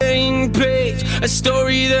a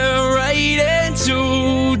story they're writing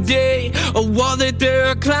today, a wall that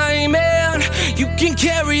they're climbing. You can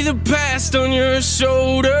carry the past on your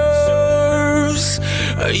shoulders.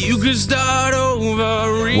 You can start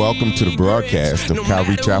over. Welcome to the broadcast of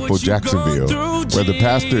Calvary Chapel, Jacksonville, where the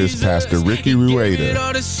pastor is Pastor Ricky Rueda.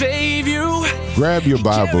 Grab your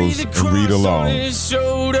Bibles and read along.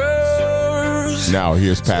 Now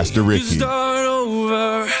here's Pastor Ricky.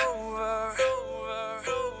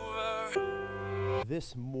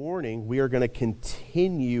 This morning we are going to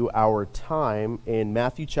continue our time in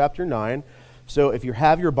Matthew chapter 9. So if you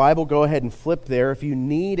have your Bible, go ahead and flip there. If you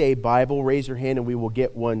need a Bible, raise your hand and we will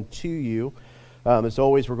get one to you. As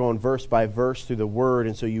always, we're going verse by verse through the Word,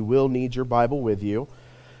 and so you will need your Bible with you.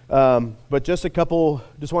 But just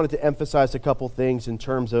wanted to emphasize a couple things in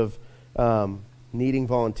terms of needing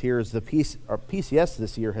volunteers. Our PCS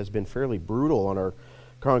this year has been fairly brutal on our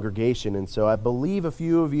congregation, and so I believe a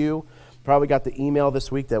few of you probably got the email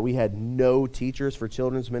this week that we had no teachers for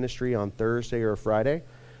children's ministry on Thursday or Friday.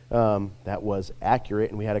 That was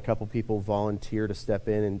accurate, and we had a couple people volunteer to step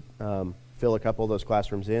in and fill a couple of those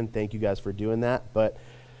classrooms in. Thank you guys for doing that. But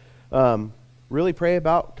really pray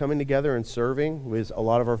about coming together and serving, because a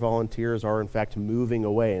lot of our volunteers are in fact moving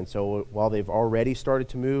away. And so while they've already started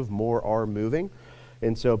to move, more are moving.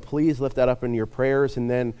 And so please lift that up in your prayers.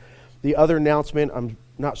 And then the other announcement, I'm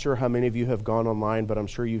not sure how many of you have gone online, but I'm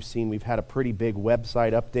sure you've seen we've had a pretty big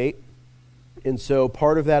website update. And so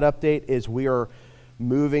part of that update is we are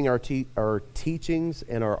moving our teachings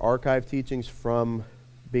and our archive teachings from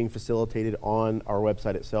being facilitated on our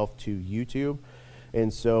website itself to YouTube.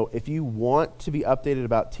 And so if you want to be updated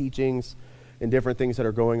about teachings and different things that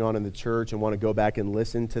are going on in the church and want to go back and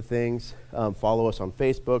listen to things, follow us on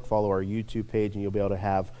Facebook, follow our YouTube page, and you'll be able to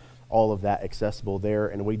have all of that accessible there.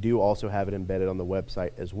 And we do also have it embedded on the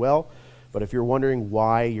website as well. But if you're wondering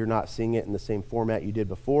why you're not seeing it in the same format you did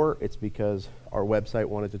before, it's because our website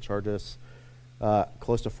wanted to charge us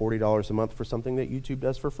close to $40 a month for something that YouTube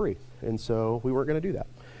does for free. And so we weren't going to do that.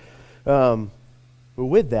 But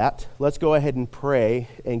with that, let's go ahead and pray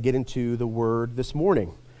and get into the Word this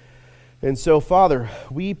morning. And so, Father,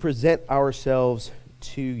 we present ourselves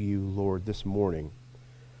to you, Lord, this morning.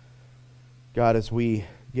 God, as we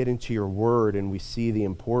get into your Word and we see the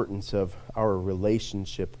importance of our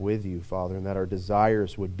relationship with you, Father, and that our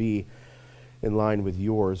desires would be in line with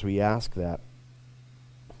yours, we ask that,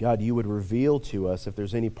 God, you would reveal to us if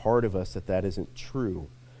there's any part of us that isn't true.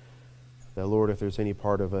 That, Lord, if there's any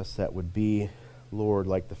part of us that would be, Lord,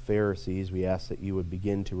 like the Pharisees, we ask that you would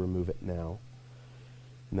begin to remove it now.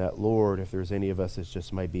 And that, Lord, if there's any of us that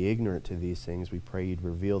just might be ignorant to these things, we pray you'd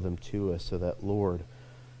reveal them to us so that, Lord,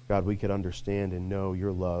 God, we could understand and know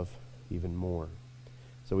your love even more.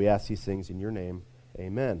 So we ask these things in your name.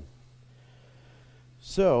 Amen.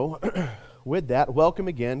 So, with that, welcome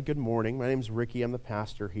again. Good morning. My name is Ricky. I'm the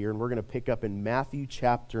pastor here, and we're going to pick up in Matthew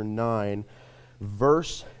chapter 9,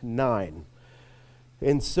 verse 9.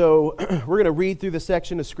 And so we're going to read through the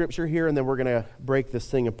section of Scripture here, and then we're going to break this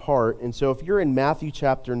thing apart. And so if you're in Matthew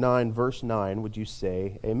chapter 9, verse 9, would you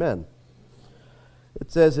say amen? It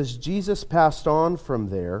says, as Jesus passed on from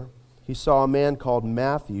there, he saw a man called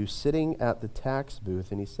Matthew sitting at the tax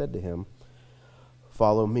booth, and he said to him,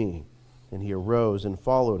 follow me. And he arose and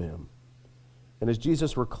followed him. And as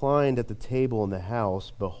Jesus reclined at the table in the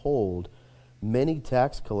house, behold, many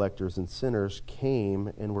tax collectors and sinners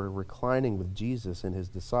came and were reclining with Jesus and his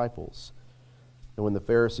disciples. And when the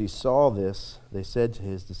Pharisees saw this, they said to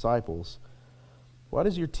his disciples, why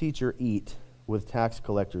does your teacher eat with tax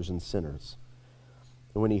collectors and sinners?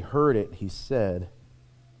 And when he heard it, he said,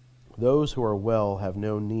 those who are well have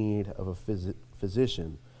no need of a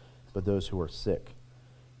physician, but those who are sick.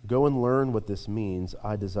 Go and learn what this means.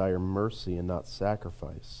 I desire mercy and not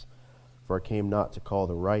sacrifice, for I came not to call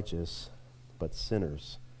the righteous, but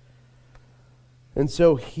sinners. And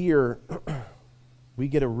so here, we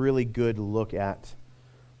get a really good look at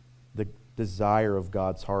the desire of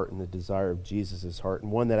God's heart and the desire of Jesus' heart,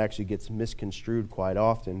 and one that actually gets misconstrued quite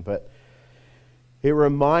often, but it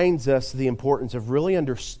reminds us the importance of really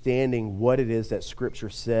understanding what it is that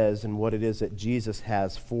Scripture says and what it is that Jesus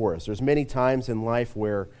has for us. There's many times in life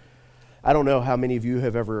where, I don't know how many of you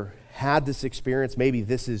have ever had this experience, maybe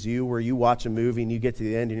this is you, where you watch a movie and you get to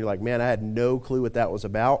the end and you're like, man, I had no clue what that was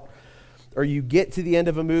about. Or you get to the end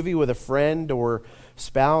of a movie with a friend or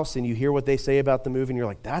spouse and you hear what they say about the movie and you're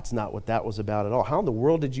like, that's not what that was about at all. How in the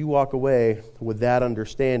world did you walk away with that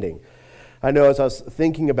understanding? I know as I was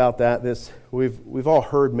thinking about that, we've all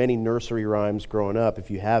heard many nursery rhymes growing up. If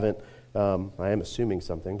you haven't, I am assuming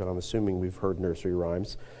something, but I'm assuming we've heard nursery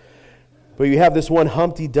rhymes. But you have this one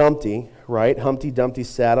Humpty Dumpty, right? Humpty Dumpty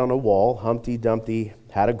sat on a wall. Humpty Dumpty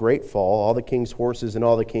had a great fall. All the king's horses and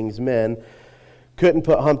all the king's men couldn't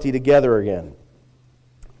put Humpty together again.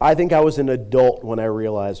 I think I was an adult when I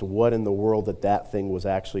realized what in the world that thing was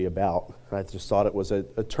actually about. I just thought it was a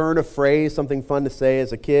turn of phrase, something fun to say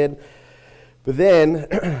as a kid. But then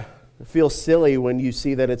it feels silly when you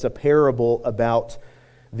see that it's a parable about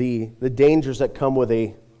the dangers that come with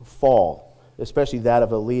a fall, especially that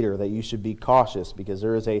of a leader, that you should be cautious because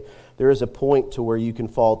there is a point to where you can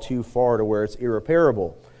fall too far to where it's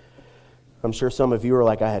irreparable. I'm sure some of you are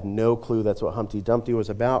like, I had no clue that's what Humpty Dumpty was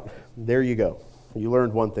about. There you go. You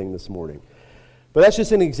learned one thing this morning. But that's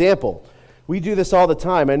just an example. We do this all the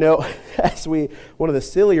time. I know one of the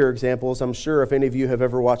sillier examples, I'm sure if any of you have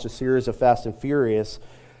ever watched a series of Fast and Furious,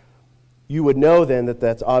 you would know then that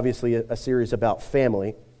that's obviously a series about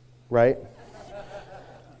family, right?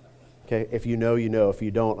 Okay, if you know, you know. If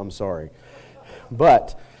you don't, I'm sorry.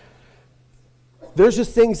 But there's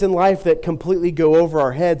just things in life that completely go over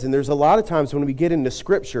our heads, and there's a lot of times when we get into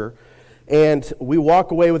Scripture and we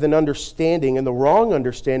walk away with an understanding and the wrong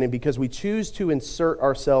understanding because we choose to insert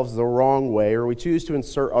ourselves the wrong way or we choose to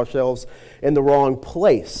insert ourselves in the wrong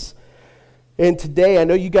place. And today, I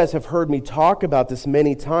know you guys have heard me talk about this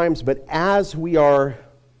many times, but as we are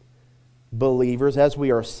believers, as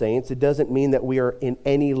we are saints, it doesn't mean that we are in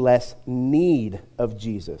any less need of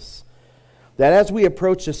Jesus. That as we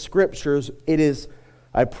approach the Scriptures,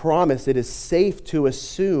 I promise it is safe to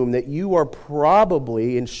assume that you are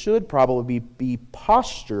probably and should probably be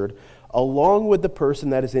postured along with the person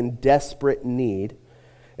that is in desperate need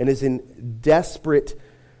and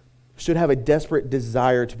should have a desperate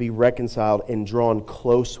desire to be reconciled and drawn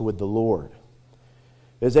close with the Lord.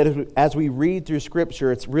 As we read through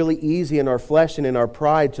Scripture, it's really easy in our flesh and in our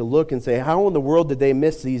pride to look and say, how in the world did they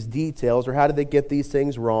miss these details or how did they get these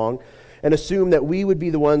things wrong? And assume that we would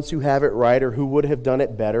be the ones who have it right or who would have done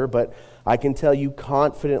it better. But I can tell you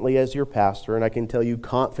confidently as your pastor, and I can tell you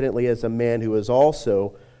confidently as a man who is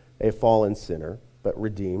also a fallen sinner, but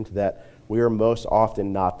redeemed, that we are most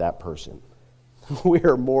often not that person. We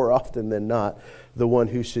are more often than not the one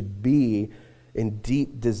who should be in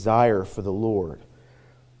deep desire for the Lord.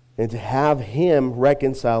 And to have Him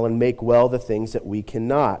reconcile and make well the things that we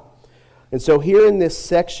cannot. And so here in this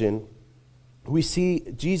section, we see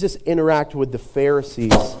Jesus interact with the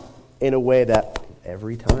Pharisees in a way that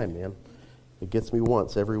every time, man, it gets me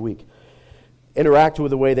once every week, interact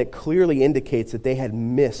with a way that clearly indicates that they had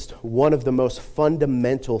missed one of the most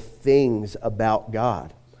fundamental things about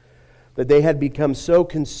God. That they had become so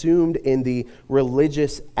consumed in the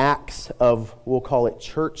religious acts of, we'll call it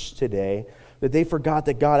church today, that they forgot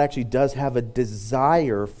that God actually does have a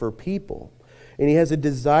desire for people. And He has a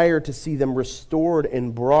desire to see them restored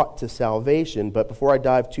and brought to salvation. But before I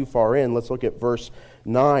dive too far in, let's look at verse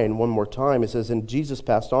 9 one more time. It says, and Jesus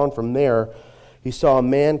passed on from there. He saw a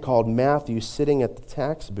man called Matthew sitting at the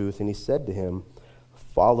tax booth, and He said to him,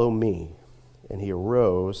 follow me. And he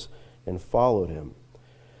arose and followed Him.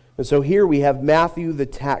 And so here we have Matthew the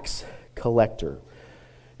tax collector.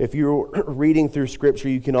 If you're reading through Scripture,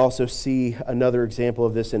 you can also see another example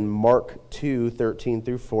of this in Mark 2, 13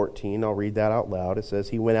 through 14. I'll read that out loud. It says,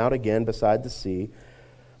 he went out again beside the sea,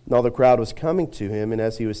 and all the crowd was coming to him, and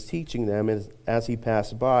as he was teaching them, as he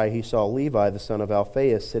passed by, he saw Levi, the son of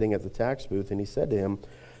Alphaeus, sitting at the tax booth, and he said to him,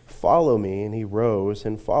 follow me, and he rose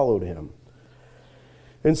and followed him.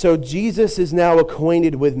 And so Jesus is now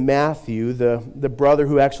acquainted with Matthew, the brother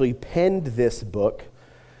who actually penned this book,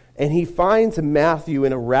 and he finds Matthew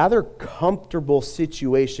in a rather comfortable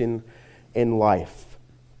situation in life.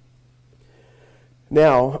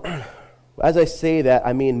 Now, as I say that,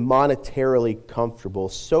 I mean monetarily comfortable.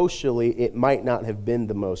 Socially, it might not have been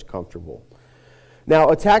the most comfortable. Now,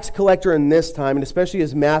 a tax collector in this time, and especially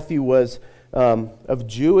as Matthew was of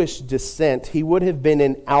Jewish descent, he would have been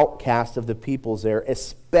an outcast of the peoples there,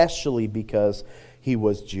 especially because he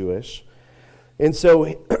was Jewish. And so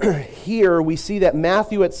here we see that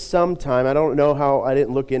Matthew at some time, I don't know how, I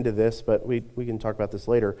didn't look into this, but we can talk about this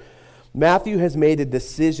later. Matthew has made a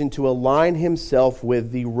decision to align himself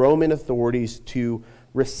with the Roman authorities to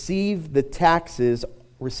receive taxes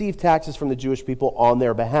from the Jewish people on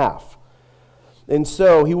their behalf. And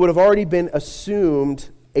so he would have already been assumed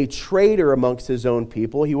a traitor amongst his own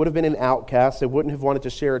people. He would have been an outcast. They wouldn't have wanted to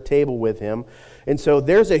share a table with him. And so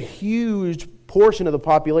there's a huge portion of the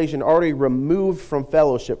population already removed from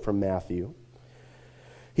fellowship from Matthew.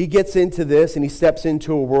 He gets into this and he steps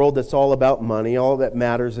into a world that's all about money. All that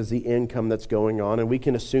matters is the income that's going on. And we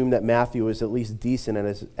can assume that Matthew is at least decent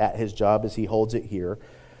at his job as he holds it here.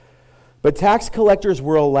 But tax collectors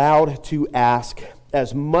were allowed to ask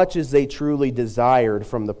as much as they truly desired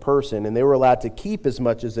from the person, and they were allowed to keep as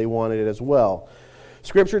much as they wanted as well.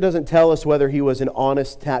 Scripture doesn't tell us whether he was an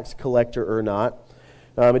honest tax collector or not.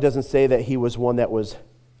 It doesn't say that he was one that was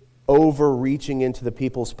overreaching into the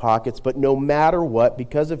people's pockets, but no matter what,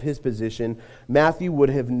 because of his position, Matthew would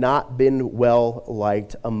have not been well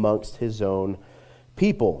liked amongst his own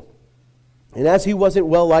people. And as he wasn't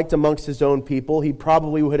well liked amongst his own people, he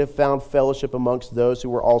probably would have found fellowship amongst those who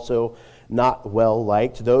were also not well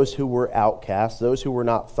liked, those who were outcasts, those who were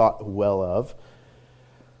not thought well of.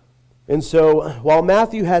 And so, while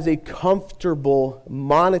Matthew has a comfortable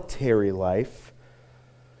monetary life,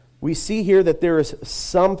 we see here that there is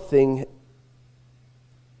something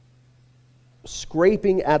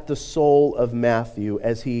scraping at the soul of Matthew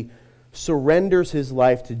as he surrenders his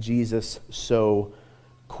life to Jesus so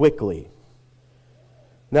quickly.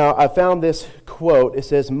 Now, I found this quote. It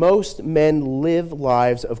says, "Most men live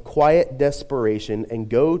lives of quiet desperation and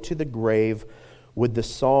go to the grave with the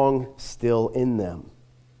song still in them."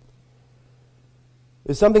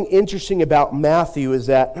 There's something interesting about Matthew is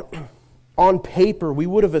that on paper, we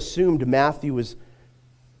would have assumed Matthew was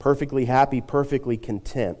perfectly happy, perfectly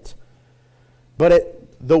content. But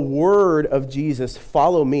at the word of Jesus,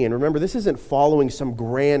 "Follow me," and remember, this isn't following some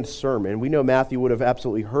grand sermon. We know Matthew would have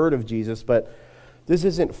absolutely heard of Jesus, but this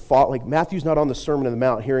isn't like Matthew's not on the Sermon on the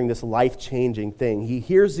Mount hearing this life-changing thing. He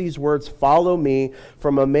hears these words, "Follow me,"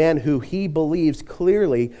 from a man who he believes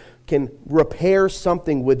clearly can repair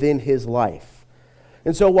something within his life.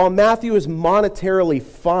 And so while Matthew is monetarily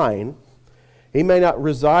fine, he may not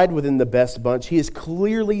reside within the best bunch, he is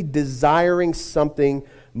clearly desiring something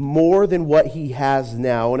more than what he has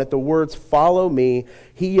now. And at the words, "Follow me,"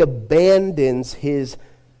 he abandons his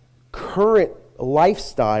current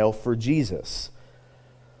lifestyle for Jesus.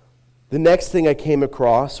 The next thing I came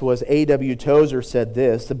across was A.W. Tozer said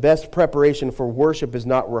this: "The best preparation for worship is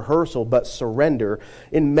not rehearsal, but surrender."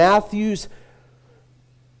 In Matthew's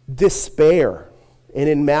despair and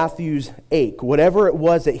in Matthew's ache, whatever it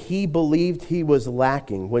was that he believed he was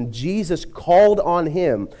lacking, when Jesus called on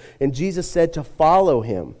him and Jesus said to follow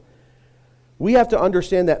him, we have to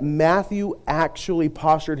understand that Matthew actually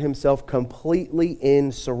postured himself completely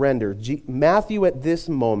in surrender. Matthew at this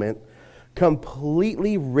moment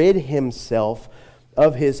completely rid himself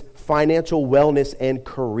of his financial wellness and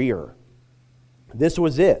career. This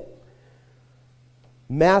was it.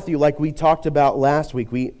 Matthew, like we talked about last week,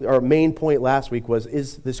 our main point last week was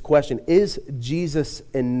this question: is Jesus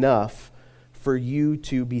enough for you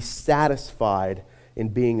to be satisfied in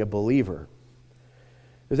being a believer?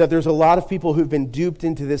 Is that there's a lot of people who've been duped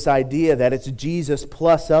into this idea that it's Jesus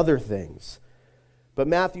plus other things. But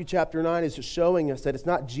Matthew chapter 9 is showing us that it's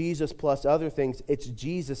not Jesus plus other things, it's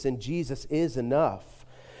Jesus, and Jesus is enough.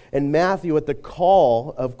 And Matthew, at the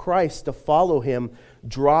call of Christ to follow him,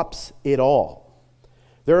 drops it all.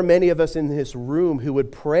 There are many of us in this room who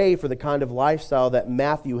would pray for the kind of lifestyle that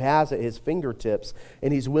Matthew has at his fingertips,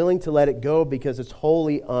 and he's willing to let it go because it's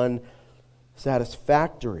wholly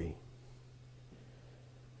unsatisfactory.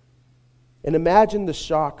 And imagine the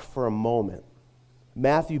shock for a moment.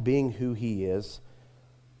 Matthew, being who he is,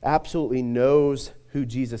 absolutely knows who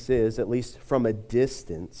Jesus is, at least from a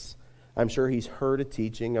distance. I'm sure he's heard a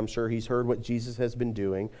teaching. I'm sure he's heard what Jesus has been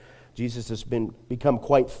doing. Jesus has become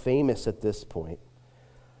quite famous at this point.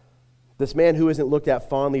 This man who isn't looked at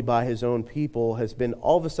fondly by his own people has been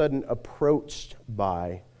all of a sudden approached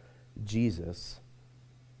by Jesus.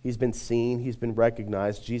 He's been seen. He's been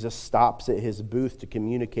recognized. Jesus stops at his booth to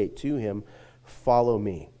communicate to him, "Follow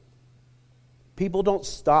me." People don't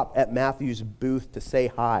stop at Matthew's booth to say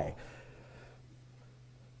hi.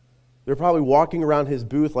 They're probably walking around his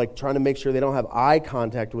booth like trying to make sure they don't have eye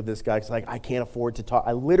contact with this guy. It's like, I can't afford to talk.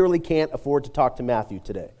 I literally can't afford to talk to Matthew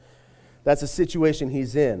today. That's the situation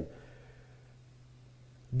he's in.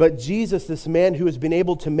 But Jesus, this man who has been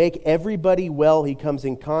able to make everybody well he comes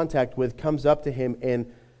in contact with, comes up to him and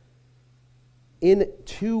in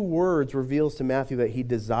 2 words reveals to Matthew that he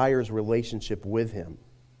desires relationship with him.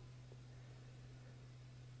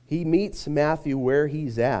 He meets Matthew where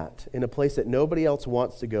he's at, in a place that nobody else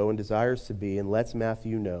wants to go and desires to be, and lets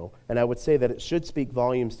Matthew know. And I would say that it should speak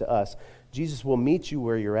volumes to us. Jesus will meet you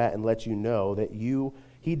where you're at and let you know that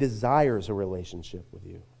he desires a relationship with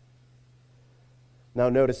you. Now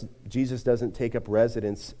notice, Jesus doesn't take up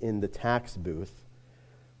residence in the tax booth,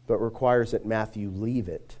 but requires that Matthew leave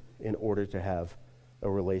it in order to have a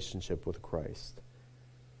relationship with Christ.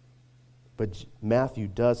 But Matthew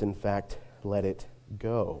does, in fact, let it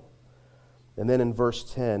go. And then in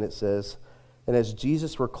verse 10 it says, "And as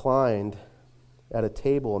Jesus reclined at a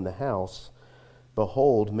table in the house,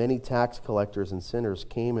 behold, many tax collectors and sinners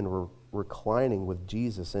came and were reclining with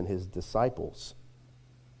Jesus and his disciples.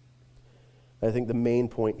 I think the main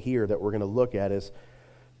point here that we're going to look at is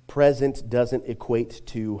present doesn't equate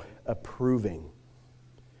to approving.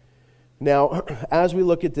 Now, as we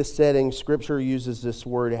look at this setting, Scripture uses this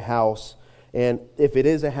word house. And if it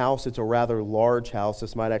is a house, it's a rather large house.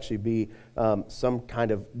 This might actually be some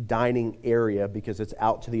kind of dining area because it's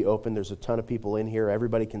out to the open. There's a ton of people in here.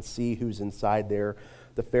 Everybody can see who's inside there.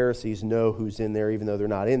 The Pharisees know who's in there even though they're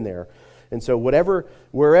not in there. And so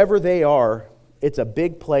wherever they are, it's a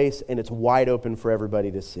big place and it's wide open for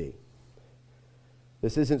everybody to see.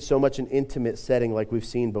 This isn't so much an intimate setting like we've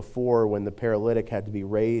seen before when the paralytic had to be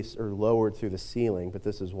raised or lowered through the ceiling, but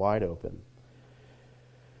this is wide open.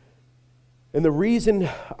 And the reason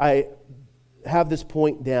I have this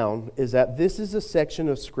point down is that this is a section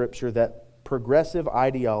of Scripture that progressive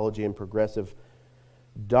ideology and progressive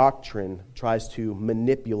doctrine tries to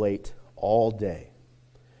manipulate all day.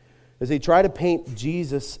 As they try to paint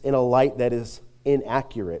Jesus in a light that is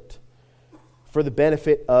inaccurate for the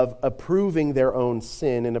benefit of approving their own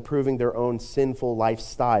sin and approving their own sinful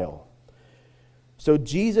lifestyle. So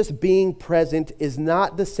Jesus being present is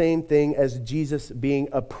not the same thing as Jesus being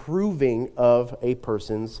approving of a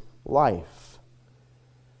person's life.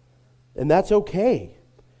 And that's okay.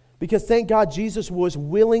 Because thank God Jesus was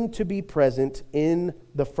willing to be present in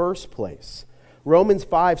the first place. Romans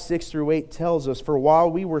 5:6-8 tells us, "For while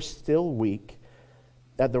we were still weak,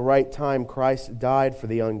 at the right time Christ died for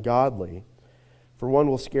the ungodly. For one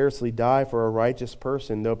will scarcely die for a righteous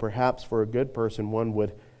person, though perhaps for a good person one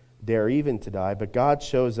would dare even to die. But God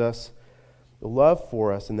shows us the love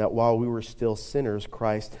for us, and that while we were still sinners,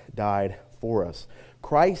 Christ died for us."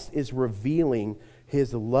 Christ is revealing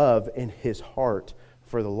his love and his heart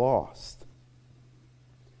for the lost.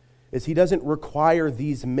 As he doesn't require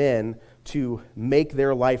these men to make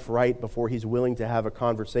their life right before he's willing to have a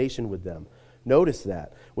conversation with them. Notice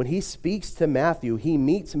that. When he speaks to Matthew, he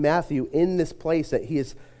meets Matthew in this place that he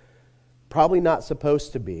is probably not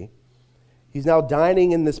supposed to be. He's now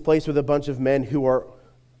dining in this place with a bunch of men who are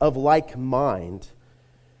of like mind.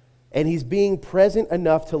 And he's being present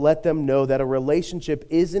enough to let them know that a relationship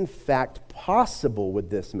is in fact possible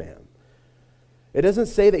with this man. It doesn't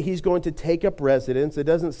say that he's going to take up residence. It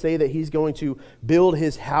doesn't say that he's going to build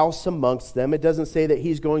his house amongst them. It doesn't say that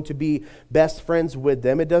he's going to be best friends with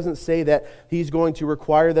them. It doesn't say that he's going to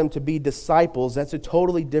require them to be disciples. That's a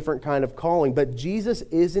totally different kind of calling. But Jesus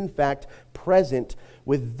is in fact present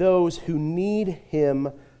with those who need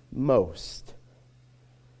him most.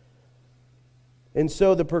 And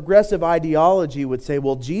so the progressive ideology would say,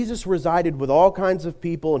 well, Jesus resided with all kinds of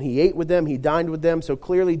people and he ate with them, he dined with them, so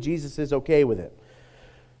clearly Jesus is okay with it.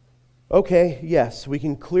 Okay, yes, we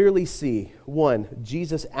can clearly see, one,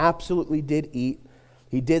 Jesus absolutely did eat,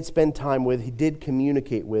 he did spend time with, he did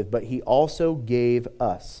communicate with, but he also gave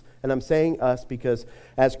us. And I'm saying us because,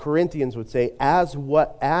 as Corinthians would say, as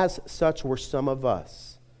such were some of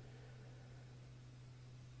us.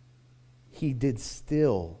 He did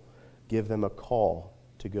still give them a call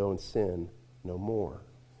to go and sin no more.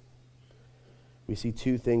 We see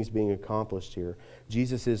two things being accomplished here.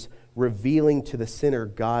 Jesus is revealing to the sinner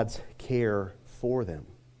God's care for them.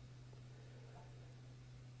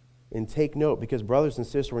 And take note, because brothers and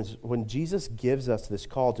sisters, when Jesus gives us this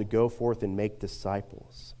call to go forth and make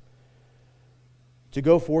disciples, to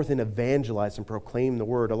go forth and evangelize and proclaim the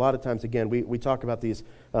word, a lot of times, again, we talk about these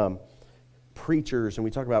preachers and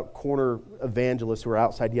we talk about corner evangelists who are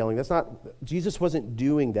outside yelling. That's not, Jesus wasn't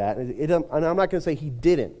doing that. And I'm not going to say he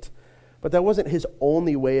didn't, but that wasn't his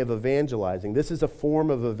only way of evangelizing. This is a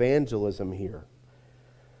form of evangelism here.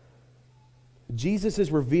 Jesus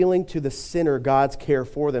is revealing to the sinner God's care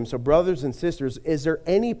for them. So brothers and sisters, is there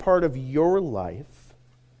any part of your life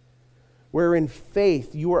where in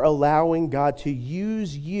faith you are allowing God to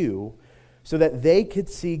use you so that they could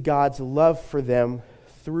see God's love for them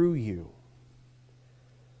through you?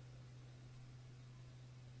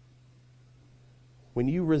 When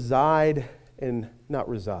you not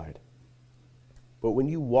reside, but when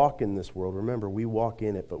you walk in this world, remember, we walk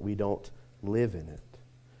in it, but we don't live in it.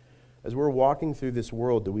 As we're walking through this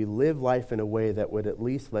world, do we live life in a way that would at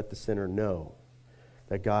least let the sinner know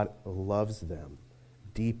that God loves them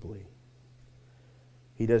deeply?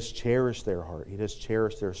 He does cherish their heart. He does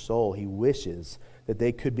cherish their soul. He wishes that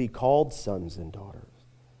they could be called sons and daughters.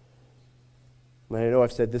 And I know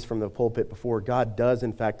I've said this from the pulpit before. God does,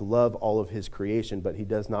 in fact, love all of his creation, but he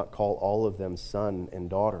does not call all of them son and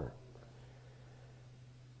daughter.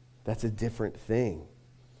 That's a different thing.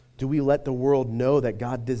 Do we let the world know that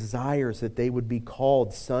God desires that they would be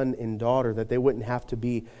called son and daughter, that they wouldn't have to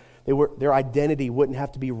be Their identity wouldn't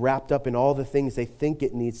have to be wrapped up in all the things they think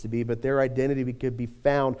it needs to be, but their identity could be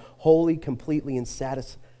found wholly, completely, and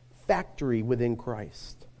satisfactory within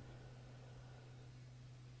Christ.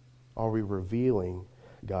 Are we revealing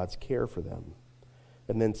God's care for them?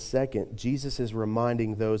 And then second, Jesus is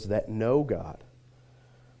reminding those that know God,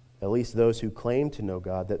 at least those who claim to know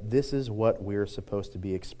God, that this is what we're supposed to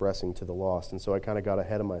be expressing to the lost. And so I kind of got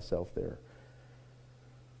ahead of myself there.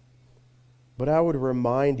 But I would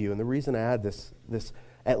remind you, and the reason I add this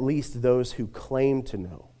at least those who claim to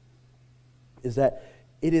know, is that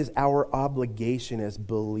it is our obligation as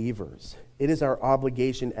believers. It is our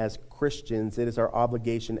obligation as Christians. It is our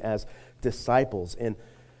obligation as disciples. And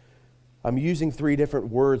I'm using 3 different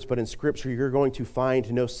words, but in Scripture you're going to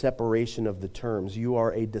find no separation of the terms. You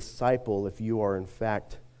are a disciple if you are in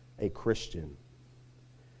fact a Christian.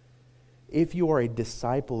 If you are a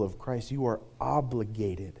disciple of Christ, you are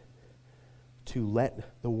obligated to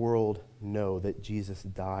let the world know that Jesus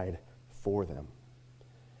died for them.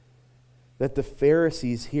 That the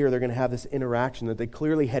Pharisees here, they're going to have this interaction, that they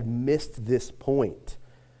clearly had missed this point.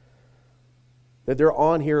 That they're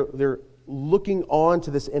on here, they're looking on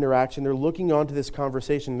to this interaction, they're looking on to this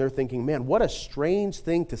conversation, and they're thinking, man, what a strange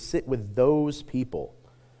thing to sit with those people.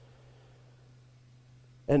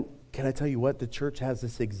 And can I tell you what? The church has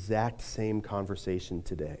this exact same conversation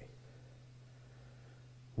today.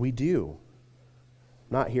 We do.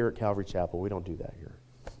 Not here at Calvary Chapel. We don't do that here.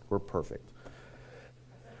 We're perfect.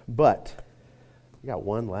 But, you got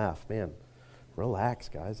one laugh. Man, relax,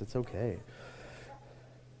 guys. It's okay.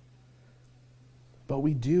 But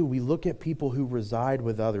we do. We look at people who reside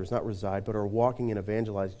with others, not reside, but are walking and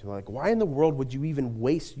evangelizing. We're like, why in the world would you even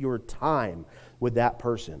waste your time with that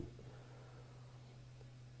person?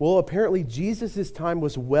 Well, apparently Jesus' time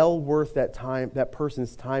was well worth that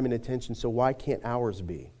person's time and attention, so why can't ours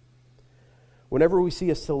be? Whenever we see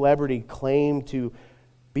a celebrity claim to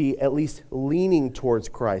be at least leaning towards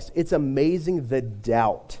Christ, it's amazing the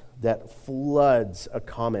doubt that floods a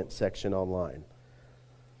comment section online.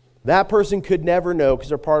 That person could never know because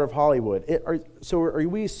they're part of Hollywood. So are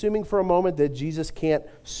we assuming for a moment that Jesus can't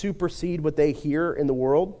supersede what they hear in the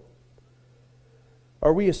world?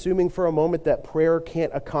 Are we assuming for a moment that prayer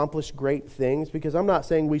can't accomplish great things? Because I'm not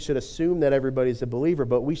saying we should assume that everybody's a believer,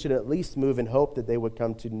 but we should at least move in hope that they would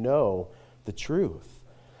come to know the truth.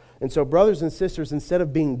 And so, brothers and sisters, instead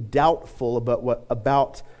of being doubtful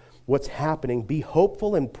about what's happening, be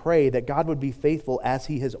hopeful and pray that God would be faithful as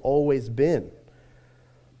He has always been.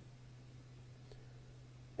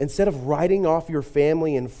 Instead of writing off your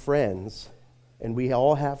family and friends, and we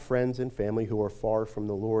all have friends and family who are far from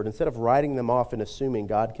the Lord, instead of writing them off and assuming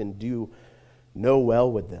God can do no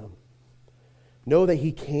well with them, know that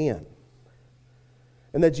He can.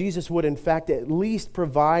 And that Jesus would, in fact, at least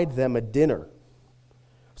provide them a dinner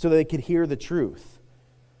so that they could hear the truth.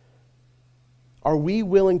 Are we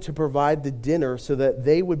willing to provide the dinner so that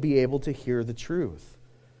they would be able to hear the truth?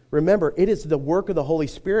 Remember, it is the work of the Holy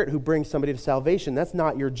Spirit who brings somebody to salvation. That's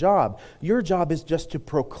not your job. Your job is just to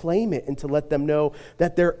proclaim it and to let them know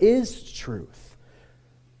that there is truth.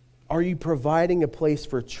 Are you providing a place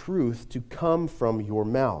for truth to come from your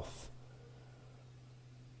mouth?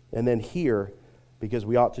 And then here, because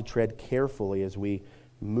we ought to tread carefully as we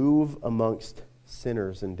move amongst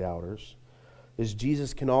sinners and doubters, is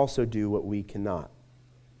Jesus can also do what we cannot.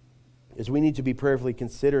 Is we need to be prayerfully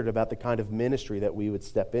considered about the kind of ministry that we would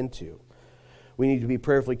step into. We need to be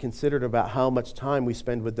prayerfully considered about how much time we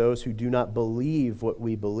spend with those who do not believe what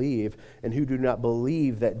we believe and who do not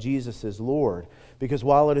believe that Jesus is Lord. Because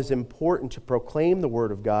while it is important to proclaim the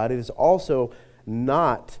Word of God, it is also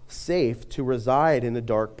not safe to reside in a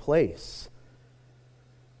dark place.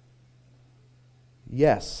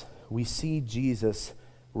 Yes, we see Jesus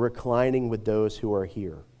reclining with those who are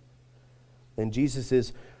here. And Jesus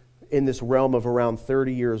is in this realm of around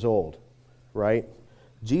 30 years old, right?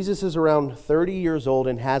 Jesus is around 30 years old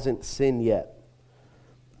and hasn't sinned yet.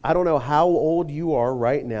 I don't know how old you are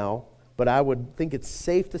right now, but I would think it's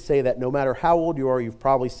safe to say that no matter how old you are, you've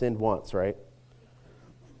probably sinned once, right?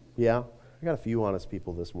 Yeah? I got a few honest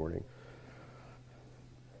people this morning.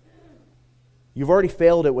 You've already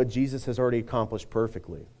failed at what Jesus has already accomplished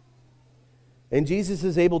perfectly. And Jesus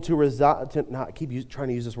is able to reside, trying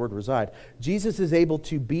to use this word reside. Jesus is able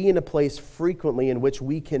to be in a place frequently in which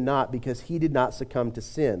we cannot because He did not succumb to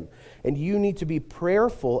sin. And you need to be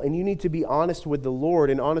prayerful and you need to be honest with the Lord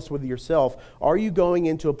and honest with yourself. Are you going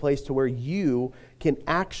into a place to where you can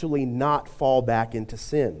actually not fall back into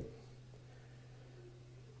sin?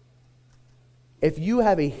 If you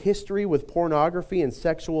have a history with pornography and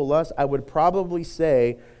sexual lust, I would probably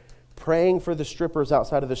say praying for the strippers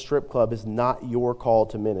outside of the strip club is not your call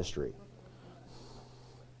to ministry.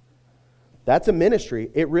 That's a ministry.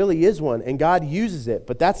 It really is one, and God uses it,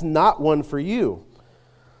 but that's not one for you.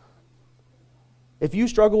 If you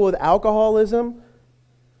struggle with alcoholism,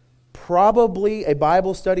 probably a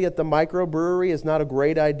Bible study at the microbrewery is not a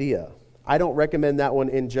great idea. I don't recommend that one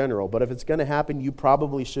in general, but if it's going to happen, you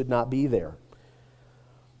probably should not be there.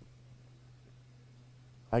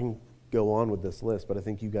 I can go on with this list, but I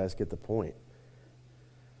think you guys get the point.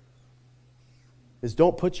 Is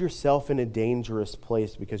don't put yourself in a dangerous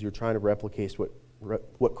place because you're trying to replicate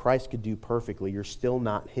what Christ could do perfectly. You're still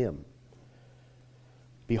not Him.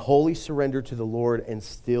 Be wholly surrendered to the Lord and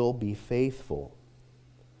still be faithful.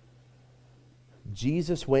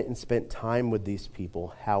 Jesus went and spent time with these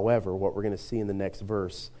people. However, what we're going to see in the next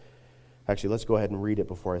verse, actually, let's go ahead and read it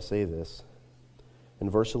before I say this. In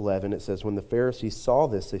verse 11, it says, when the Pharisees saw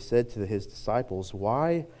this, they said to His disciples,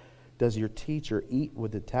 why does your teacher eat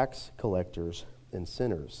with the tax collectors and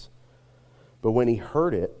sinners? But when He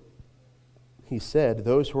heard it, He said,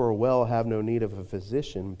 those who are well have no need of a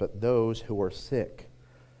physician, but those who are sick.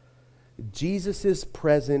 Jesus'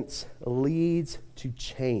 presence leads to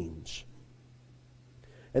change.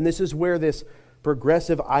 And this is where this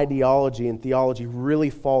progressive ideology and theology really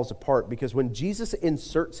falls apart, because when Jesus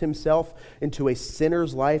inserts Himself into a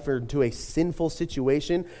sinner's life or into a sinful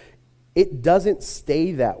situation, it doesn't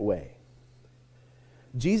stay that way.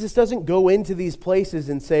 Jesus doesn't go into these places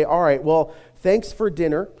and say, all right, well, thanks for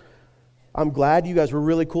dinner. I'm glad you guys were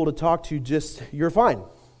really cool to talk to. Just, you're fine.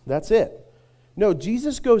 That's it. No,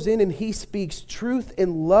 Jesus goes in and He speaks truth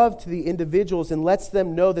and love to the individuals and lets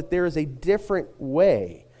them know that there is a different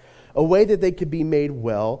way. A way that they could be made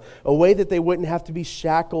well, a way that they wouldn't have to be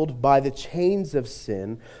shackled by the chains of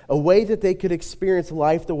sin, a way that they could experience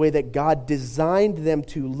life the way that God designed them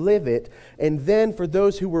to live it, and then for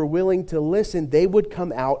those who were willing to listen, they would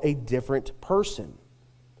come out a different person.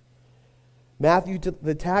 Matthew,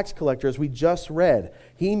 the tax collector, as we just read,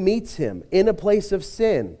 he meets him in a place of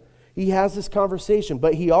sin. He has this conversation,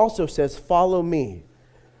 but he also says, follow me.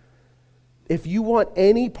 If you want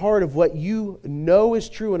any part of what you know is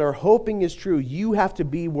true and are hoping is true, you have to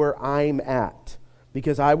be where I'm at,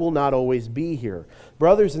 because I will not always be here.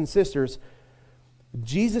 Brothers and sisters,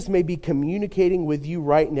 Jesus may be communicating with you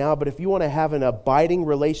right now, but if you want to have an abiding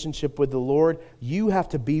relationship with the Lord, you have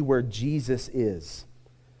to be where Jesus is.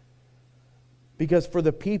 Because for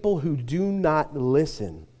the people who do not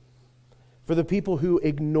listen, for the people who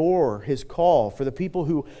ignore His call, for the people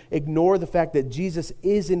who ignore the fact that Jesus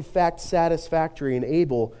is in fact satisfactory and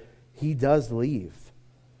able, He does leave.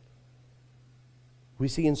 We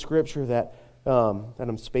see in Scripture that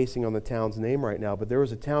I'm spacing on the town's name right now, but there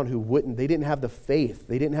was a town who they didn't have the faith,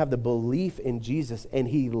 they didn't have the belief in Jesus, and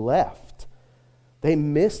He left. They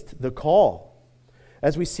missed the call.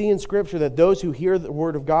 As we see in Scripture that those who hear the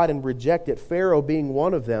Word of God and reject it, Pharaoh being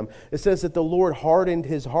one of them, it says that the Lord hardened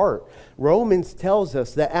his heart. Romans tells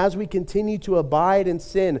us that as we continue to abide in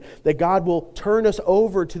sin, that God will turn us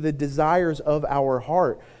over to the desires of our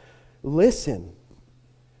heart. Listen,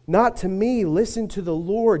 not to me, listen to the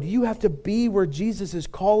Lord. You have to be where Jesus is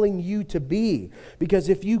calling you to be. Because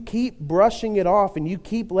if you keep brushing it off and you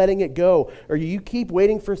keep letting it go, or you keep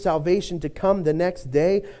waiting for salvation to come the next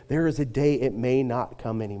day, there is a day it may not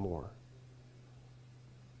come anymore.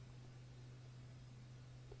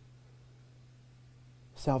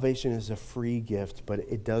 Salvation is a free gift, but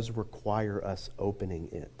it does require us opening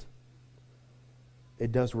it.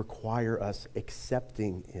 It does require us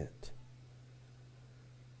accepting it.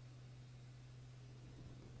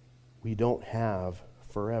 We don't have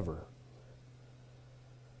forever.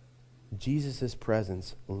 Jesus'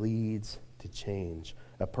 presence leads to change.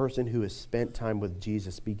 A person who has spent time with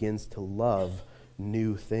Jesus begins to love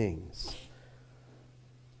new things.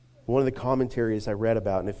 One of the commentaries I read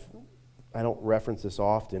about, and if I don't reference this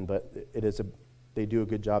often, but they do a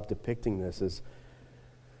good job depicting this, is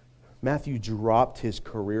Matthew dropped his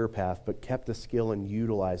career path but kept the skill and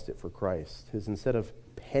utilized it for Christ. Instead of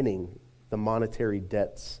penning the monetary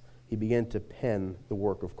debts, he began to pen the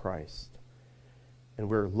work of Christ. And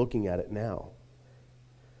we're looking at it now.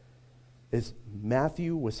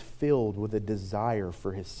 Matthew was filled with a desire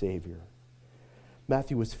for his Savior.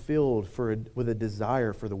 Matthew was filled with a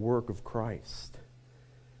desire for the work of Christ.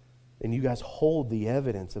 And you guys hold the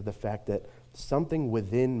evidence of the fact that something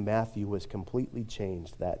within Matthew was completely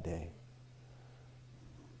changed that day.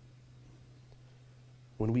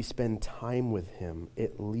 When we spend time with Him,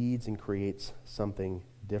 it leads and creates something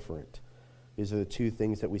different. These are the two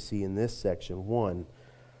things that we see in this section. One,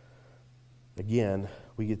 again,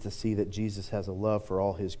 we get to see that Jesus has a love for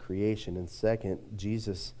all His creation. And second,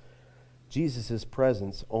 Jesus Jesus'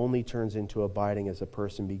 presence only turns into abiding as a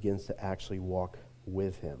person begins to actually walk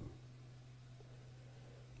with him.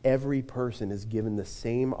 Every person is given the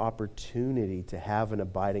same opportunity to have an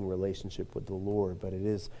abiding relationship with the Lord, but it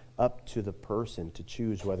is up to the person to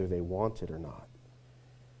choose whether they want it or not.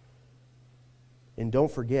 And don't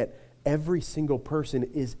forget, every single person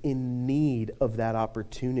is in need of that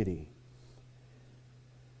opportunity.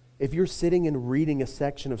 If you're sitting and reading a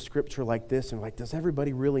section of Scripture like this and like, does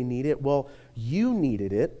everybody really need it? Well, you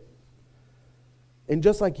needed it. And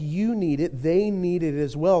just like you need it, they need it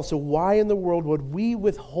as well. So why in the world would we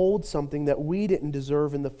withhold something that we didn't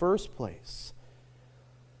deserve in the first place?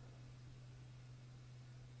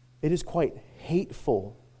 It is quite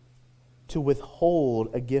hateful to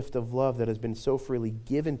withhold a gift of love that has been so freely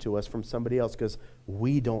given to us from somebody else because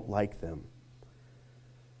we don't like them.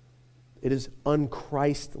 It is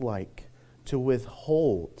un-Christ-like to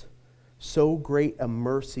withhold so great a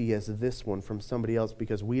mercy as this one from somebody else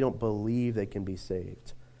because we don't believe they can be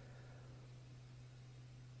saved.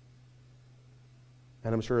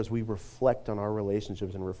 And I'm sure as we reflect on our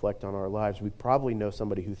relationships and reflect on our lives, we probably know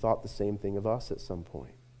somebody who thought the same thing of us at some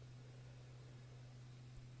point.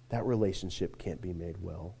 That relationship can't be made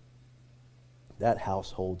well. That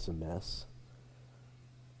household's a mess.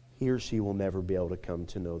 He or she will never be able to come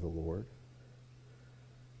to know the Lord.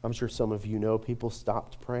 I'm sure some of you know people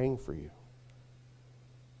stopped praying for you.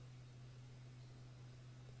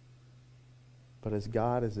 But as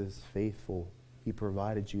God is faithful, He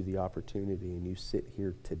provided you the opportunity, and you sit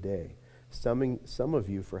here today. Some of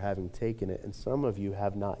you for having taken it, and some of you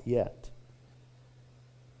have not yet.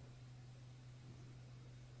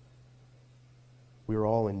 We're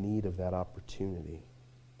all in need of that opportunity,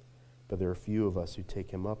 but there are a few of us who take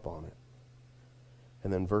Him up on it.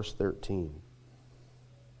 And then verse 13.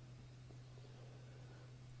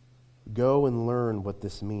 Go and learn what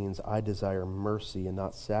this means. I desire mercy and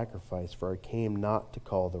not sacrifice, for I came not to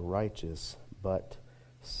call the righteous, but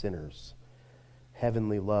sinners.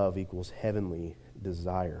 Heavenly love equals heavenly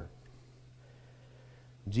desire.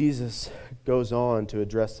 Jesus goes on to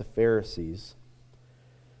address the Pharisees,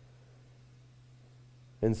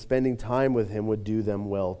 and spending time with Him would do them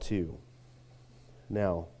well too.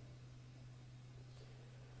 Now,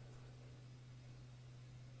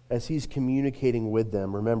 as He's communicating with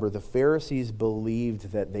them, remember, the Pharisees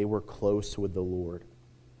believed that they were close with the Lord.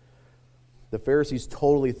 The Pharisees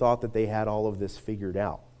totally thought that they had all of this figured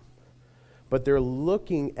out. But they're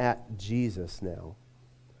looking at Jesus now,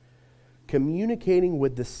 communicating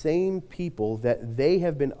with the same people that they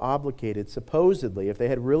have been obligated, supposedly, if they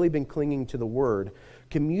had really been clinging to the Word,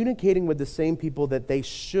 communicating with the same people that they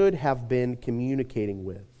should have been communicating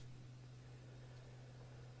with.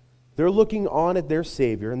 They're looking on at their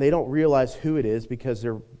Savior, and they don't realize who it is because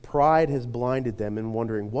their pride has blinded them and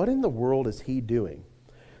wondering, what in the world is He doing?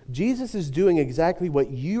 Jesus is doing exactly what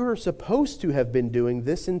you are supposed to have been doing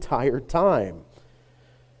this entire time.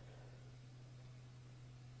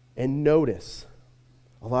 And notice,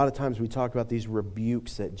 a lot of times we talk about these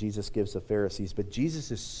rebukes that Jesus gives the Pharisees, but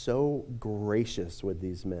Jesus is so gracious with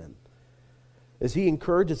these men as He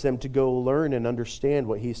encourages them to go learn and understand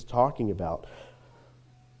what He's talking about.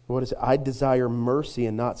 What is it? I desire mercy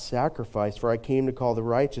and not sacrifice, for I came to call the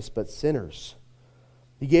righteous but sinners.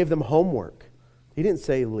 He gave them homework. He didn't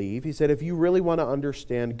say leave. He said, if you really want to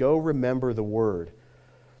understand, go remember the Word.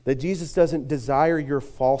 That Jesus doesn't desire your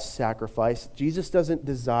false sacrifice. Jesus doesn't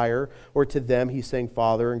desire, or to them He's saying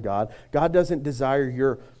Father and God. God doesn't desire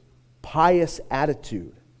your pious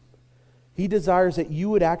attitude. He desires that you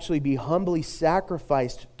would actually be humbly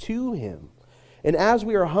sacrificed to Him. And as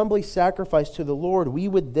we are humbly sacrificed to the Lord, we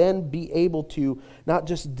would then be able to not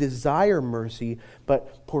just desire mercy,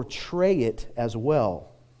 but portray it as well.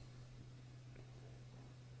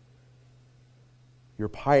 Your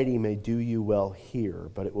piety may do you well here,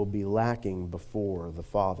 but it will be lacking before the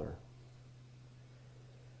Father.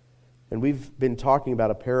 And we've been talking about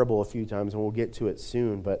a parable a few times, and we'll get to it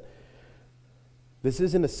soon, but this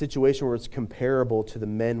isn't a situation where it's comparable to the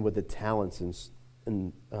men with the talents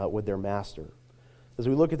and with their master. As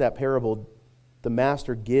we look at that parable, the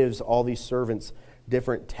master gives all these servants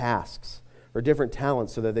different tasks or different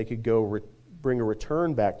talents so that they could go bring a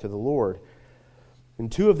return back to the Lord.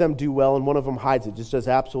 And two of them do well, and one of them hides it, just does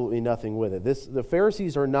absolutely nothing with it. The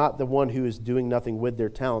Pharisees are not the one who is doing nothing with their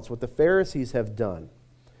talents. What the Pharisees have done,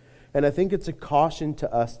 and I think it's a caution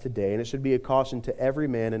to us today, and it should be a caution to every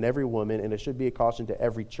man and every woman, and it should be a caution to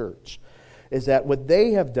every church, is that what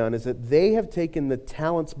they have done is that they have taken the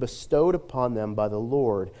talents bestowed upon them by the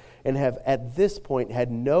Lord and have at this point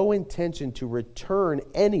had no intention to return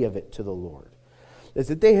any of it to the Lord. is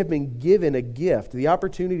that they have been given a gift, the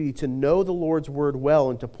opportunity to know the Lord's word well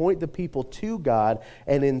and to point the people to God,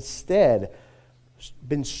 and instead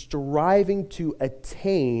been striving to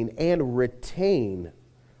attain and retain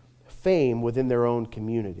fame within their own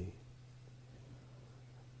community.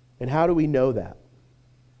 And how do we know that?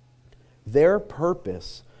 Their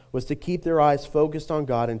purpose was to keep their eyes focused on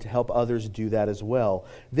God and to help others do that as well.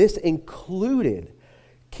 This included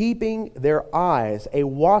keeping their eyes, a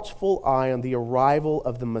watchful eye on the arrival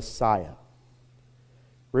of the Messiah.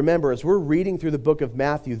 Remember, as we're reading through the book of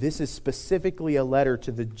Matthew, this is specifically a letter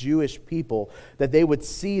to the Jewish people, that they would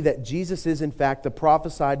see that Jesus is in fact the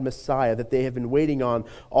prophesied Messiah that they have been waiting on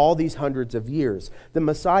all these hundreds of years. The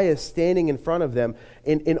Messiah is standing in front of them.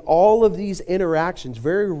 In all of these interactions,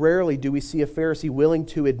 very rarely do we see a Pharisee willing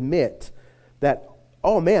to admit that,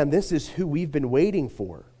 oh man, this is who we've been waiting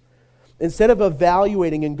for. Instead of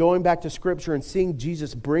evaluating and going back to Scripture and seeing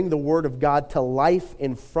Jesus bring the Word of God to life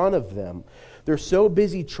in front of them, they're so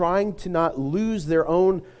busy trying to not lose their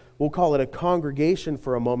own, we'll call it a congregation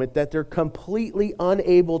for a moment, that they're completely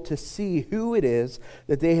unable to see who it is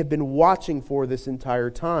that they have been watching for this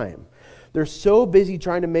entire time. They're so busy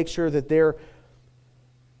trying to make sure that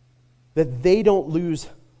they don't lose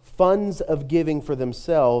funds of giving for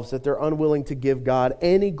themselves, that they're unwilling to give God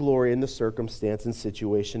any glory in the circumstance and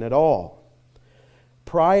situation at all.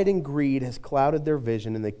 Pride and greed has clouded their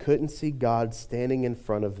vision, and they couldn't see God standing in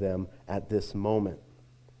front of them at this moment.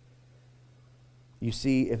 You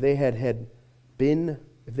see, if they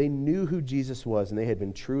knew who Jesus was and they had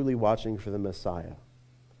been truly watching for the Messiah,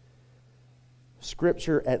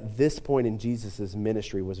 Scripture at this point in Jesus'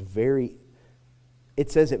 ministry was it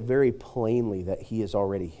says it very plainly that he is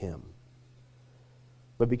already him.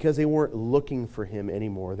 But because they weren't looking for him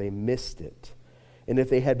anymore, they missed it. And if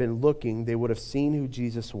they had been looking, they would have seen who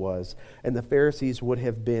Jesus was, and the Pharisees would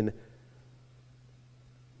have been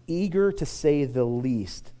eager, to say the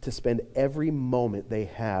least, to spend every moment they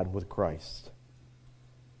had with Christ.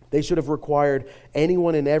 They should have required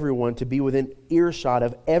anyone and everyone to be within earshot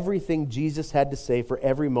of everything Jesus had to say for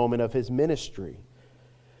every moment of his ministry.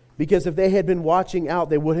 Because if they had been watching out,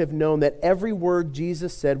 they would have known that every word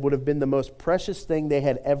Jesus said would have been the most precious thing they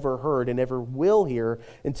had ever heard and ever will hear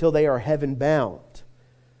until they are heaven-bound.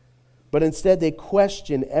 But instead, they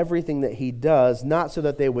question everything that he does, not so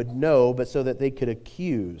that they would know, but so that they could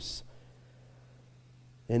accuse.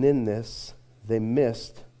 And in this, they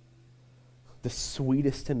missed the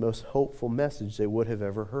sweetest and most hopeful message they would have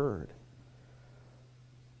ever heard.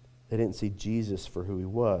 They didn't see Jesus for who he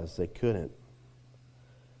was. They couldn't.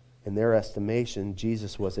 In their estimation,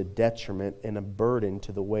 Jesus was a detriment and a burden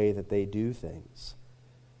to the way that they do things.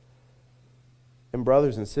 And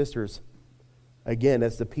brothers and sisters, again,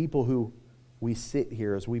 as the people who we sit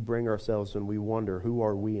here, as we bring ourselves and we wonder, who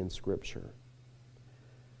are we in Scripture?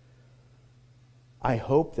 I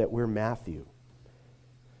hope that we're Matthew.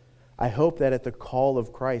 I hope that at the call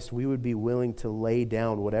of Christ, we would be willing to lay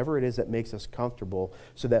down whatever it is that makes us comfortable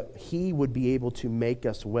so that he would be able to make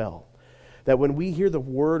us well. That when we hear the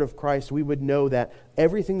word of Christ, we would know that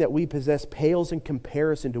everything that we possess pales in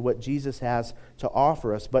comparison to what Jesus has to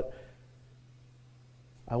offer us. But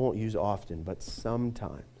I won't use often, but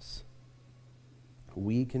sometimes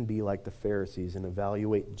we can be like the Pharisees and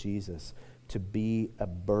evaluate Jesus to be a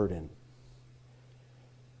burden.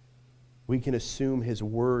 We can assume his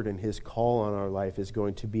word and his call on our life is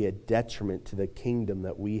going to be a detriment to the kingdom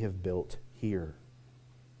that we have built here.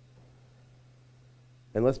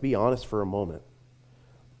 And let's be honest for a moment.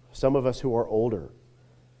 Some of us who are older,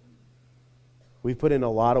 we've put in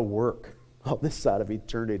a lot of work on this side of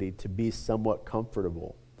eternity to be somewhat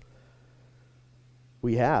comfortable.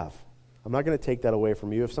 We have. I'm not going to take that away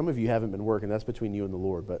from you. If some of you haven't been working, that's between you and the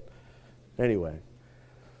Lord. But anyway.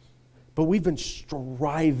 But we've been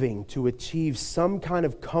striving to achieve some kind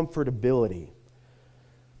of comfortability.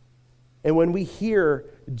 And when we hear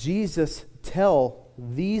Jesus tell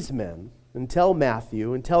these men, and tell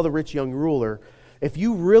Matthew, and tell the rich young ruler, if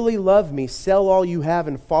you really love me, sell all you have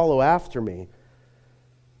and follow after me.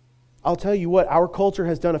 I'll tell you what, our culture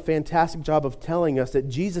has done a fantastic job of telling us that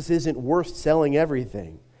Jesus isn't worth selling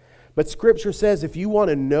everything. But Scripture says if you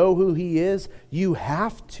want to know who he is, you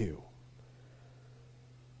have to.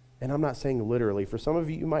 And I'm not saying literally. For some of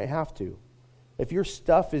you, you might have to. If your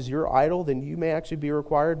stuff is your idol, then you may actually be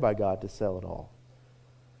required by God to sell it all.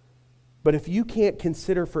 But if you can't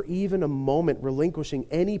consider for even a moment relinquishing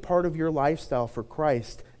any part of your lifestyle for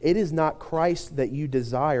Christ, it is not Christ that you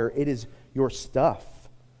desire, it is your stuff.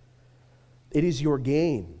 It is your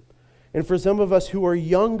gain. And for some of us who are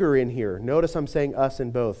younger in here, notice I'm saying us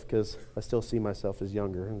in both because I still see myself as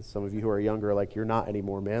younger. And some of you who are younger are like, you're not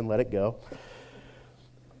anymore, man, let it go.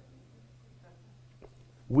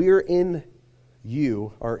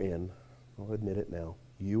 You are in, I'll admit it now,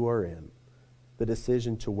 you are in the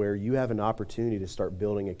decision to where you have an opportunity to start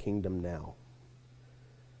building a kingdom now.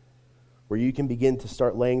 Where you can begin to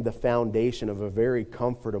start laying the foundation of a very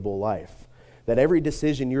comfortable life. That every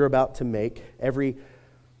decision you're about to make, every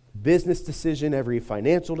business decision, every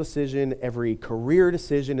financial decision, every career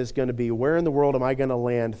decision is going to be, where in the world am I going to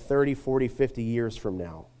land 30, 40, 50 years from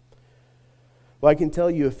now? Well, I can tell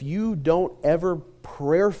you, if you don't ever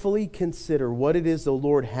prayerfully consider what it is the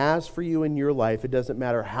Lord has for you in your life, it doesn't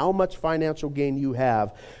matter how much financial gain you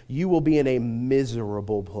have, you will be in a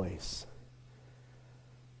miserable place.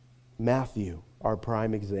 Matthew, our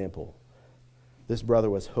prime example. This brother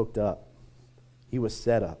was hooked up. He was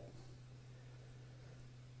set up.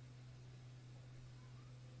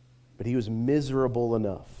 But he was miserable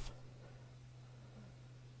enough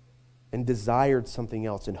and desired something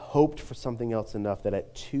else and hoped for something else enough that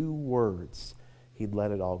at 2 words, he'd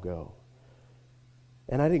let it all go.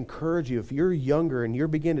 And I'd encourage you, if you're younger and you're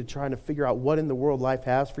beginning to try to figure out what in the world life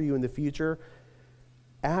has for you in the future,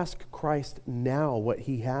 ask Christ now what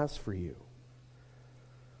he has for you.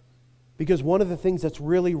 Because one of the things that's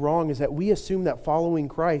really wrong is that we assume that following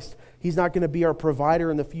Christ, he's not going to be our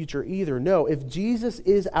provider in the future either. No, if Jesus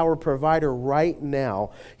is our provider right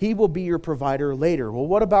now, he will be your provider later. Well,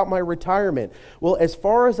 what about my retirement? Well, as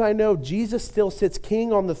far as I know, Jesus still sits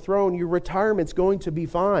king on the throne. Your retirement's going to be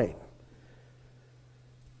fine.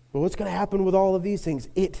 But what's going to happen with all of these things?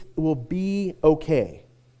 It will be okay.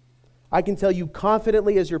 I can tell you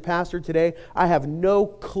confidently as your pastor today, I have no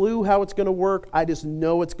clue how it's going to work. I just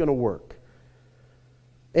know it's going to work.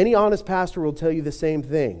 Any honest pastor will tell you the same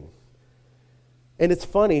thing. And it's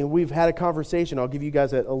funny, we've had a conversation. I'll give you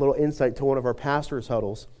guys a little insight to one of our pastors'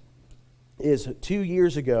 huddles. Is 2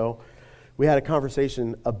 years ago, we had a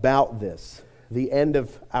conversation about this, the end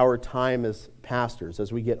of our time as pastors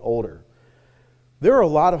as we get older. There are a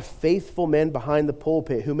lot of faithful men behind the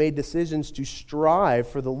pulpit who made decisions to strive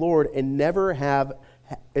for the Lord and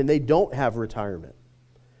they don't have retirement.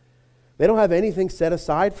 They don't have anything set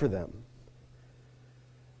aside for them.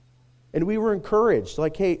 And we were encouraged,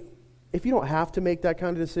 like, hey, if you don't have to make that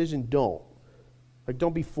kind of decision, don't. Like,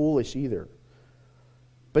 don't be foolish either.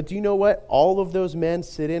 But do you know what all of those men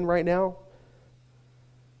sit in right now?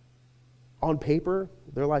 On paper,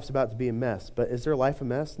 their life's about to be a mess. But is their life a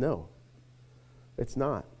mess? No. It's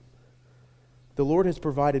not. The Lord has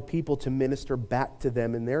provided people to minister back to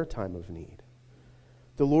them in their time of need.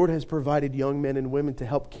 The Lord has provided young men and women to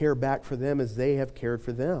help care back for them as they have cared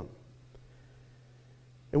for them.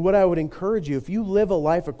 And what I would encourage you, if you live a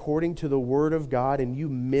life according to the Word of God and you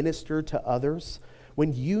minister to others,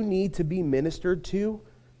 when you need to be ministered to,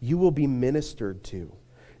 you will be ministered to.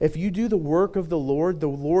 If you do the work of the Lord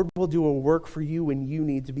will do a work for you when you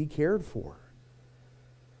need to be cared for.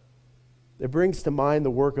 It brings to mind the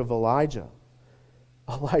work of Elijah.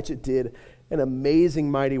 Elijah did an amazing,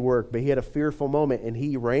 mighty work, but he had a fearful moment and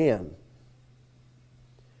he ran.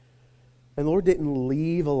 And the Lord didn't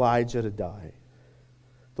leave Elijah to die.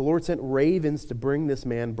 The Lord sent ravens to bring this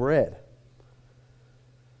man bread.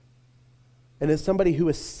 And as somebody who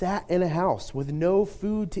has sat in a house with no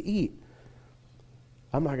food to eat,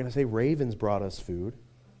 I'm not going to say ravens brought us food,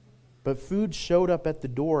 but food showed up at the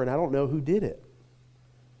door and I don't know who did it.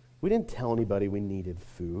 We didn't tell anybody we needed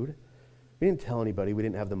food. We didn't tell anybody we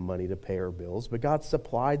didn't have the money to pay our bills, but God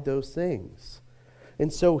supplied those things.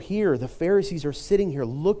 And so here, the Pharisees are sitting here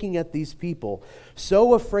looking at these people,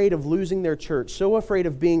 so afraid of losing their church, so afraid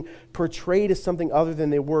of being portrayed as something other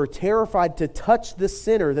than they were, terrified to touch the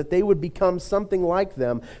sinner, that they would become something like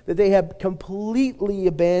them, that they have completely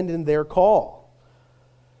abandoned their call.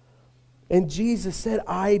 And Jesus said,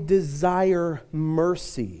 I desire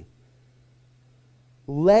mercy.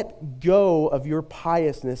 Let go of your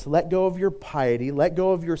piousness. Let go of your piety. Let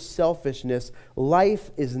go of your selfishness.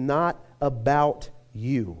 Life is not about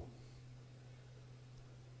you.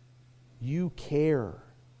 You care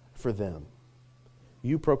for them.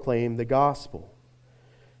 You proclaim the gospel.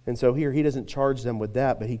 And so here he doesn't charge them with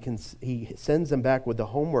that, but he sends them back with the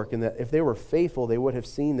homework, and that if they were faithful, they would have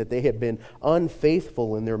seen that they had been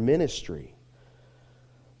unfaithful in their ministry.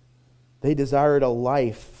 They desired a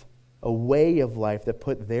life, a way of life that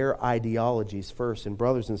put their ideologies first. And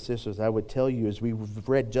brothers and sisters, I would tell you, as we've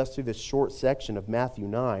read just through this short section of Matthew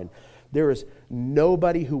 9, there is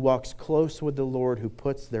nobody who walks close with the Lord who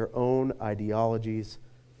puts their own ideologies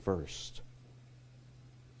first.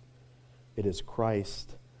 It is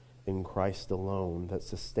Christ and Christ alone that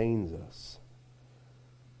sustains us.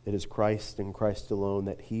 It is Christ and Christ alone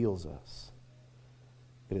that heals us.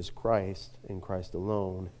 It is Christ and Christ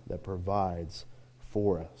alone that provides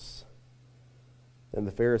for us. And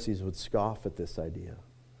the Pharisees would scoff at this idea.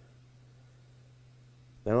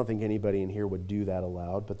 I don't think anybody in here would do that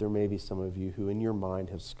aloud, but there may be some of you who in your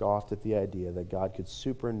mind have scoffed at the idea that God could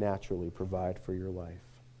supernaturally provide for your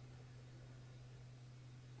life.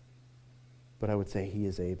 But I would say He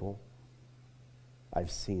is able.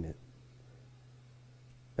 I've seen it.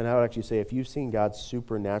 And I would actually say, if you've seen God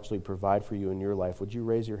supernaturally provide for you in your life, would you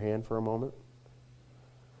raise your hand for a moment?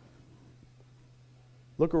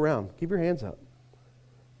 Look around. Keep your hands up.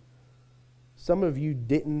 Some of you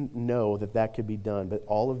didn't know that that could be done, but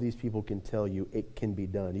all of these people can tell you it can be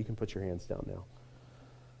done. You can put your hands down now.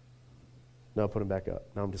 No, put them back up.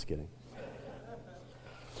 No, I'm just kidding.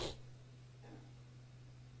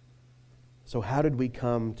 So how did we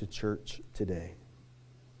come to church today?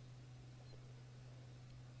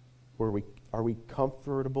 Are we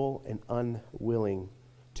comfortable and unwilling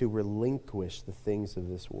to relinquish the things of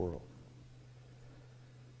this world?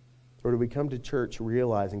 Or do we come to church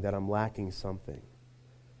realizing that I'm lacking something?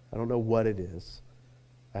 I don't know what it is.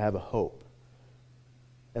 I have a hope.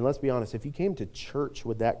 And let's be honest, if you came to church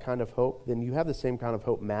with that kind of hope, then you have the same kind of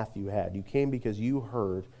hope Matthew had. You came because you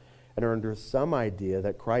heard and are under some idea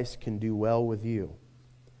that Christ can do well with you.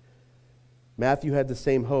 Matthew had the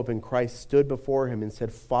same hope, and Christ stood before him and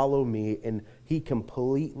said, "Follow me," and he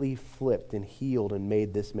completely flipped and healed and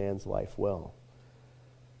made this man's life well.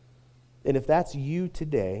 And if that's you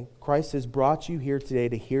today, Christ has brought you here today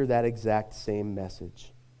to hear that exact same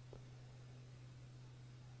message.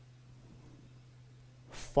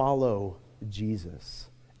 Follow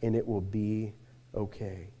Jesus, and it will be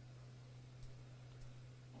okay.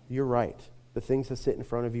 You're right. The things that sit in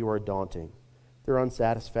front of you are daunting. They're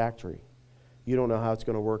unsatisfactory. You don't know how it's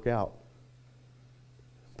going to work out.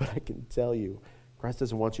 But I can tell you, Christ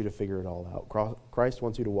doesn't want you to figure it all out. Christ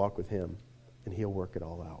wants you to walk with Him, and He'll work it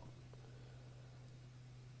all out.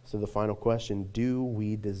 So the final question, do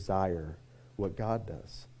we desire what God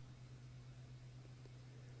does?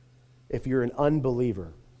 If you're an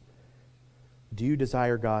unbeliever, do you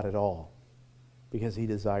desire God at all? Because He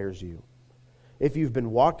desires you. If you've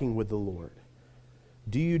been walking with the Lord,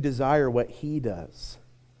 do you desire what He does?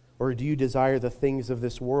 Or do you desire the things of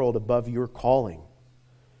this world above your calling?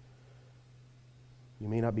 You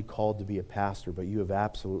may not be called to be a pastor, but you have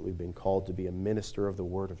absolutely been called to be a minister of the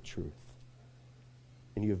word of truth.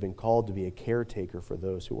 And you have been called to be a caretaker for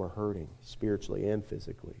those who are hurting, spiritually and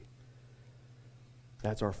physically.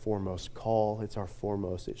 That's our foremost call. It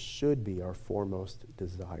should be our foremost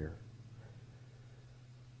desire.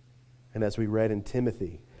 And as we read in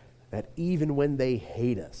Timothy, that even when they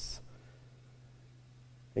hate us,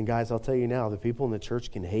 and guys, I'll tell you now, the people in the church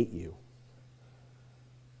can hate you.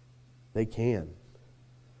 They can.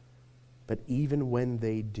 But even when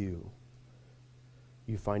they do,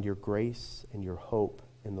 you find your grace and your hope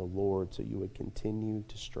in the Lord so you would continue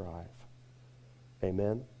to strive.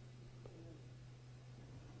 Amen?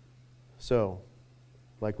 So,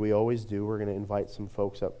 like we always do, we're going to invite some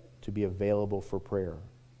folks up to be available for prayer.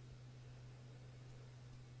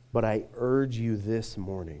 But I urge you this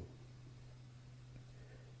morning,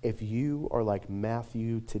 if you are like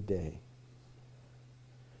Matthew today,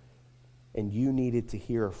 and you needed to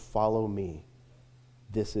hear, "Follow me,"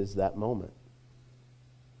 this is that moment.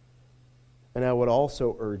 And I would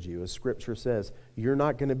also urge you, as Scripture says, you're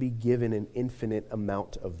not going to be given an infinite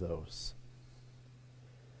amount of those.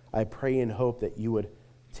 I pray and hope that you would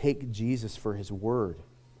take Jesus for His word,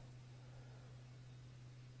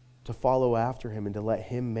 to follow after Him and to let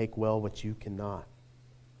Him make well what you cannot.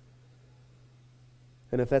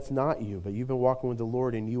 And if that's not you, but you've been walking with the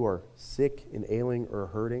Lord and you are sick and ailing or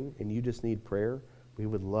hurting and you just need prayer, we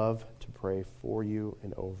would love to pray for you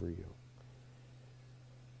and over you.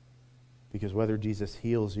 Because whether Jesus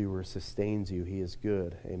heals you or sustains you, He is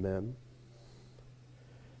good. Amen?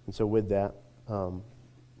 And so with that,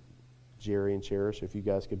 Jerry and Cherish, if you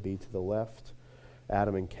guys could be to the left.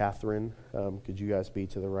 Adam and Catherine, could you guys be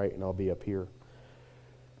to the right, and I'll be up here.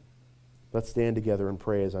 Let's stand together and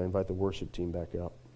pray as I invite the worship team back up.